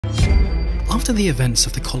After the events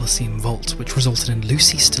of the Colosseum Vault, which resulted in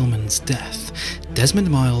Lucy Stillman's death, Desmond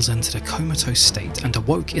Miles entered a comatose state and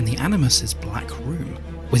awoke in the Animus Black Room.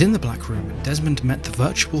 Within the Black Room, Desmond met the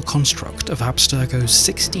virtual construct of Abstergo's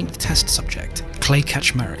 16th test subject,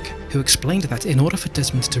 Kaczmarek, who explained that in order for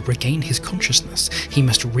Desmond to regain his consciousness, he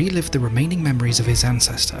must relive the remaining memories of his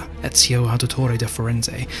ancestor, Ezio Auditore da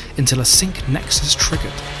Firenze, until a Synch Nexus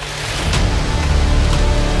triggered.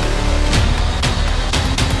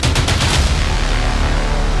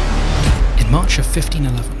 In March of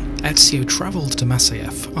 1511, Ezio travelled to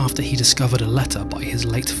Masyaf after he discovered a letter by his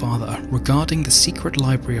late father regarding the secret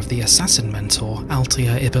library of the assassin mentor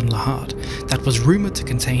Altaïr ibn Lahad that was rumoured to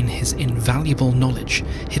contain his invaluable knowledge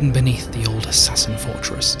hidden beneath the old assassin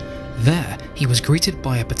fortress. There, he was greeted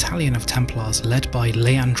by a battalion of Templars led by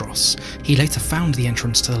Leandros. He later found the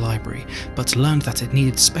entrance to the library, but learned that it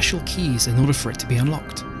needed special keys in order for it to be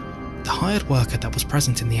unlocked. The hired worker that was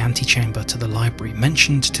present in the antechamber to the library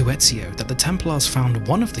mentioned to Ezio that the Templars found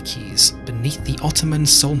one of the keys beneath the Ottoman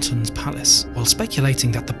Sultan's palace, while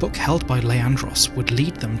speculating that the book held by Leandros would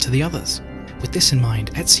lead them to the others. With this in mind,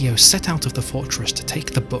 Ezio set out of the fortress to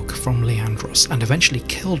take the book from Leandros and eventually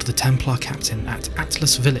killed the Templar captain at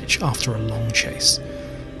Atlas village after a long chase.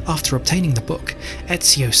 After obtaining the book,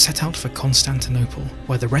 Ezio set out for Constantinople,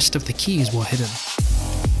 where the rest of the keys were hidden.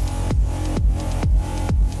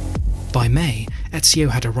 By May, Ezio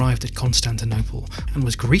had arrived at Constantinople and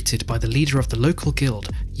was greeted by the leader of the local guild,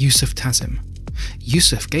 Yusuf Tazim.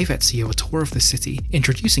 Yusuf gave Ezio a tour of the city,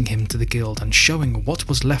 introducing him to the guild and showing what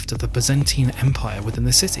was left of the Byzantine Empire within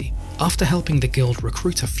the city. After helping the guild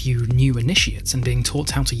recruit a few new initiates and being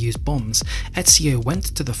taught how to use bombs, Ezio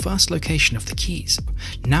went to the first location of the keys,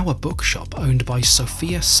 now a bookshop owned by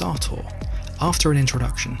Sophia Sartor. After an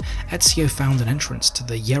introduction, Ezio found an entrance to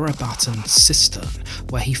the Yerebatan cistern,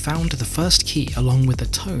 where he found the first key along with the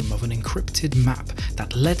tome of an encrypted map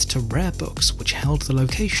that led to rare books which held the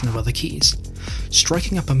location of other keys.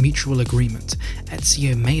 Striking up a mutual agreement,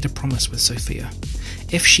 Ezio made a promise with Sophia.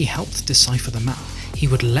 If she helped decipher the map, he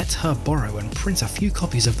would let her borrow and print a few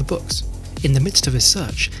copies of the books. In the midst of his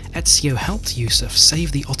search, Ezio helped Yusuf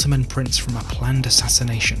save the Ottoman prince from a planned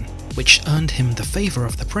assassination, which earned him the favour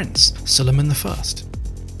of the prince, Suleiman I.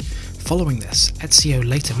 Following this, Ezio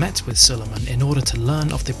later met with Suleiman in order to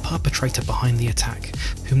learn of the perpetrator behind the attack,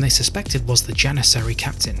 whom they suspected was the Janissary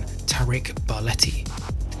captain, Tariq Barletti.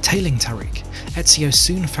 Tailing Tariq, Ezio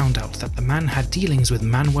soon found out that the man had dealings with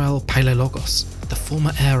Manuel Palaiologos, the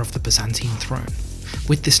former heir of the Byzantine throne.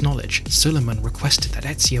 With this knowledge, Suleiman requested that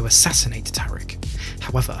Ezio assassinate Tariq.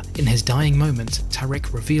 However, in his dying moment,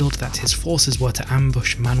 Tariq revealed that his forces were to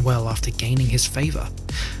ambush Manuel after gaining his favour.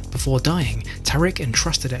 Before dying, Tariq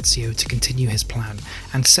entrusted Ezio to continue his plan,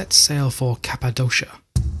 and set sail for Cappadocia.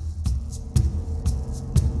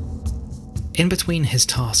 In between his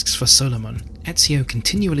tasks for Suleiman, Ezio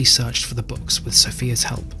continually searched for the books with Sophia's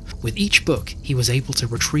help. With each book, he was able to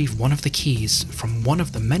retrieve one of the keys from one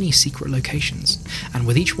of the many secret locations, and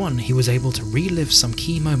with each one he was able to relive some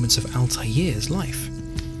key moments of Altaïr's life.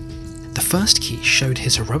 The first key showed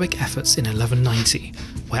his heroic efforts in 1190,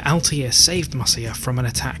 where Altaïr saved Masyaf from an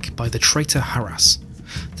attack by the traitor Haras.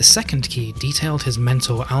 The second key detailed his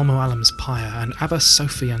mentor Al-Mu'allim's pyre and Abbas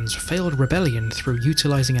Sophian's failed rebellion through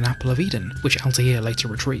utilising an Apple of Eden, which Altaïr later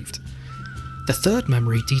retrieved. The third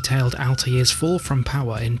memory detailed Altaïr's fall from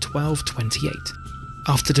power in 1228.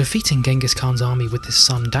 After defeating Genghis Khan's army with his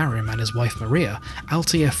son Darim and his wife Maria,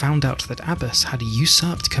 Altaïr found out that Abbas had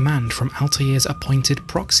usurped command from Altaïr's appointed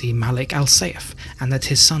proxy Malik al-Sayf, and that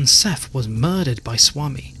his son Sef was murdered by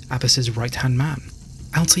Swami, Abbas's right-hand man.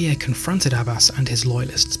 Altaïr confronted Abbas and his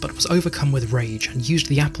loyalists, but was overcome with rage and used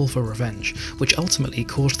the apple for revenge, which ultimately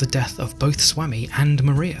caused the death of both Swami and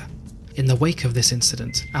Maria. In the wake of this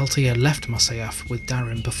incident, Altaïr left Masyaf with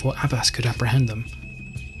Darim before Abbas could apprehend them.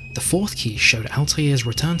 The fourth key showed Altaïr's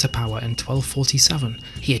return to power in 1247.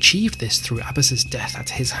 He achieved this through Abbas's death at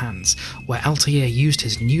his hands, where Altaïr used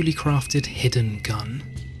his newly crafted hidden gun.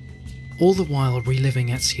 All the while reliving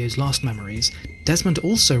Ezio's last memories, Desmond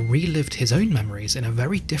also relived his own memories in a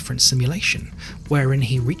very different simulation, wherein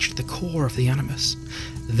he reached the core of the Animus.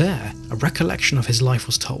 There, a recollection of his life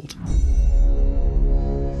was told.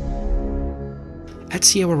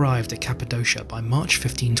 Ezio arrived at Cappadocia by March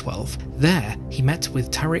 1512. There, he met with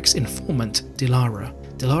Tariq's informant, Dilara.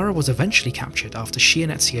 Dilara was eventually captured after she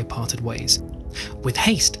and Ezio parted ways. With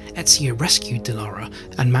haste, Ezio rescued Dilara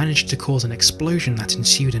and managed to cause an explosion that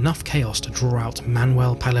ensued enough chaos to draw out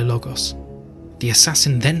Manuel Palaiologos. The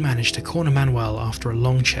assassin then managed to corner Manuel after a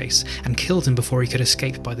long chase and killed him before he could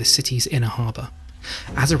escape by the city's inner harbour.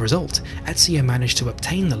 As a result, Ezio managed to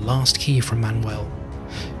obtain the last key from Manuel.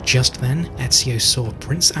 Just then, Ezio saw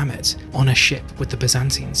Prince Ahmet on a ship with the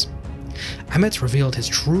Byzantines. Ahmet revealed his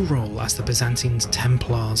true role as the Byzantines'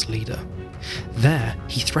 Templars leader. There,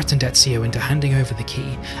 he threatened Ezio into handing over the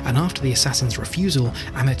key, and after the assassin's refusal,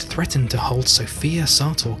 Ahmet threatened to hold Sofia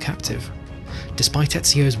Sartor captive. Despite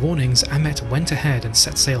Ezio's warnings, Ahmet went ahead and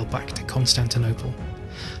set sail back to Constantinople.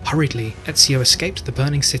 Hurriedly, Ezio escaped the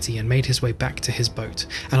burning city and made his way back to his boat,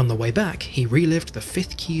 and on the way back, he relived the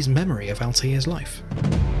fifth key's memory of Altaïr's life.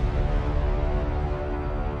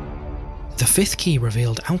 The fifth key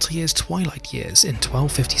revealed Altaïr's twilight years in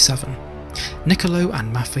 1257. Niccolo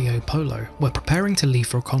and Maffeo Polo were preparing to leave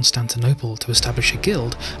for Constantinople to establish a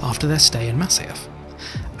guild after their stay in Masyaf.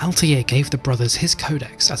 Altaïr gave the brothers his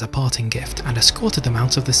codex as a parting gift and escorted them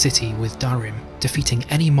out of the city with Darim, defeating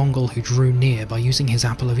any Mongol who drew near by using his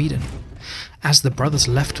Apple of Eden. As the brothers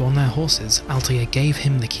left on their horses, Altaïr gave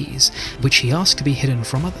him the keys, which he asked to be hidden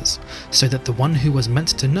from others, so that the one who was meant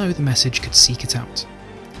to know the message could seek it out.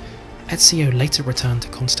 Ezio later returned to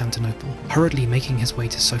Constantinople, hurriedly making his way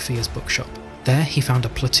to Sofia's bookshop. There he found a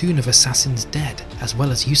platoon of assassins dead, as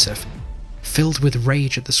well as Yusuf. Filled with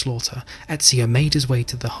rage at the slaughter, Ezio made his way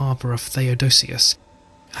to the harbour of Theodosius.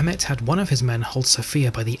 Ahmet had one of his men hold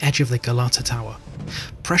Sofia by the edge of the Galata Tower.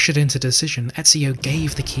 Pressured into decision, Ezio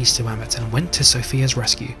gave the keys to Ahmet and went to Sofia's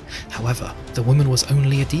rescue. However, the woman was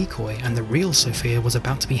only a decoy, and the real Sofia was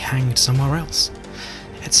about to be hanged somewhere else.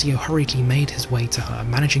 Ezio hurriedly made his way to her,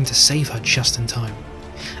 managing to save her just in time.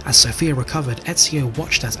 As Sofia recovered, Ezio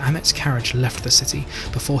watched as Ahmet's carriage left the city,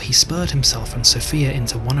 before he spurred himself and Sofia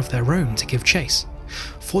into one of their own to give chase.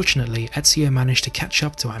 Fortunately, Ezio managed to catch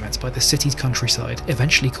up to Ahmet by the city's countryside,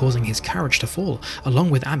 eventually causing his carriage to fall,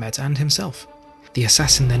 along with Ahmet and himself. The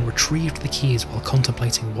assassin then retrieved the keys while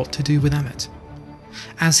contemplating what to do with Ahmet.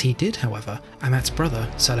 As he did, however, Ahmet's brother,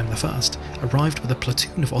 Selim I, arrived with a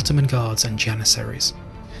platoon of Ottoman guards and janissaries.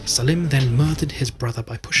 Selim then murdered his brother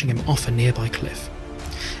by pushing him off a nearby cliff.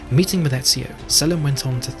 Meeting with Ezio, Selim went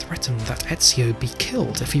on to threaten that Ezio be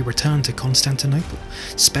killed if he returned to Constantinople,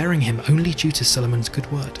 sparing him only due to Suleiman's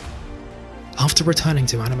good word. After returning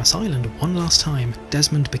to Animus Island one last time,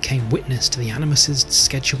 Desmond became witness to the Animus's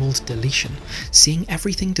scheduled deletion, seeing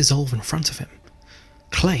everything dissolve in front of him.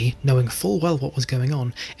 Clay, knowing full well what was going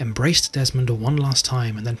on, embraced Desmond one last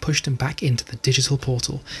time and then pushed him back into the digital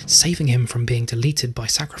portal, saving him from being deleted by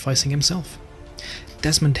sacrificing himself.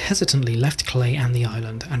 Desmond hesitantly left Clay and the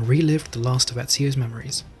island and relived the last of Ezio's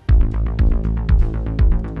memories.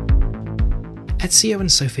 Ezio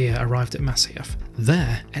and Sofia arrived at Masyaf.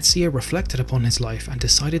 There, Ezio reflected upon his life and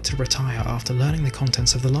decided to retire after learning the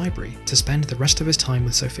contents of the library to spend the rest of his time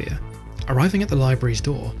with Sofia. Arriving at the library's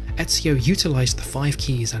door, Ezio utilised the 5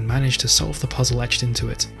 keys and managed to solve the puzzle etched into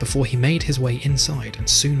it, before he made his way inside and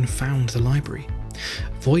soon found the library,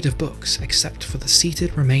 void of books except for the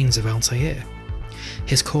seated remains of Altaïr.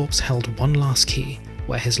 His corpse held one last key,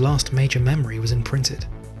 where his last major memory was imprinted.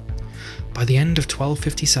 By the end of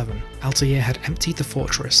 1257, Altaïr had emptied the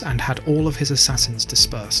fortress and had all of his assassins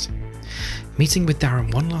dispersed. Meeting with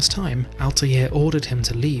Darim one last time, Altaïr ordered him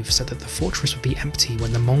to leave so that the fortress would be empty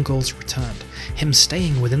when the Mongols returned, him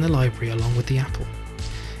staying within the library along with the apple.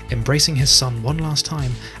 Embracing his son one last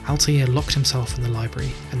time, Altaïr locked himself in the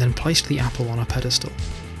library and then placed the apple on a pedestal.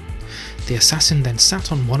 The assassin then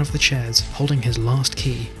sat on one of the chairs, holding his last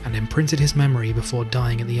key, and imprinted his memory before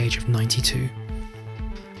dying at the age of 92.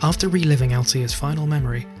 After reliving Altaïr's final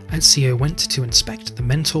memory, Ezio went to inspect the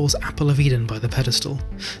Mentor's Apple of Eden by the pedestal,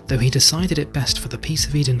 though he decided it best for the piece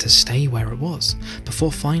of Eden to stay where it was,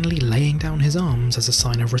 before finally laying down his arms as a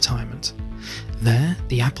sign of retirement. There,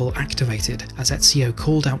 the apple activated as Ezio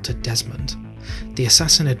called out to Desmond. The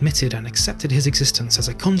assassin admitted and accepted his existence as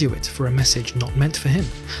a conduit for a message not meant for him,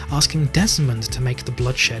 asking Desmond to make the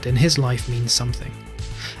bloodshed in his life mean something.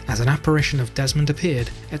 As an apparition of Desmond appeared,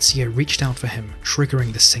 Ezio reached out for him,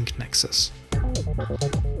 triggering the Synch Nexus.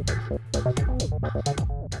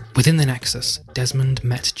 Within the Nexus, Desmond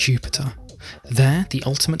met Jupiter. There, the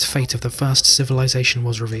ultimate fate of the first civilization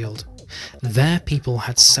was revealed. There, people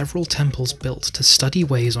had several temples built to study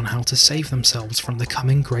ways on how to save themselves from the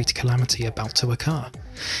coming great calamity about to occur.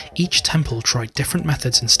 Each temple tried different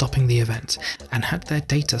methods in stopping the event, and had their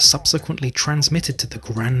data subsequently transmitted to the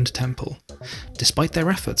Grand Temple. Despite their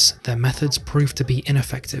efforts, their methods proved to be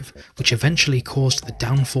ineffective, which eventually caused the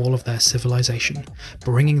downfall of their civilization,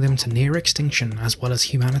 bringing them to near extinction as well as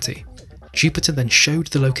humanity. Jupiter then showed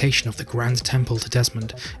the location of the Grand Temple to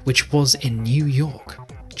Desmond, which was in New York.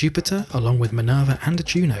 Jupiter, along with Minerva and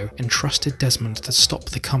Juno, entrusted Desmond to stop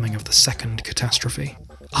the coming of the second catastrophe.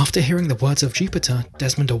 After hearing the words of Jupiter,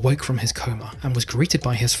 Desmond awoke from his coma and was greeted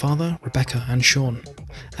by his father, Rebecca, and Sean.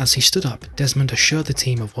 As he stood up, Desmond assured the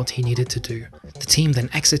team of what he needed to do. The team then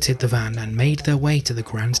exited the van and made their way to the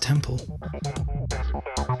Grand Temple.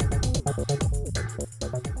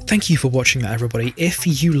 Thank you for watching that, everybody. If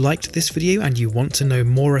you liked this video and you want to know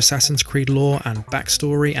more Assassin's Creed lore and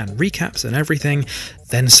backstory and recaps and everything,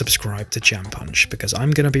 then subscribe to Jam Punch, because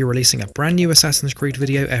I'm going to be releasing a brand new Assassin's Creed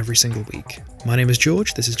video every single week. My name is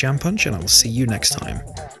George, this is Jam Punch, and I will see you next time.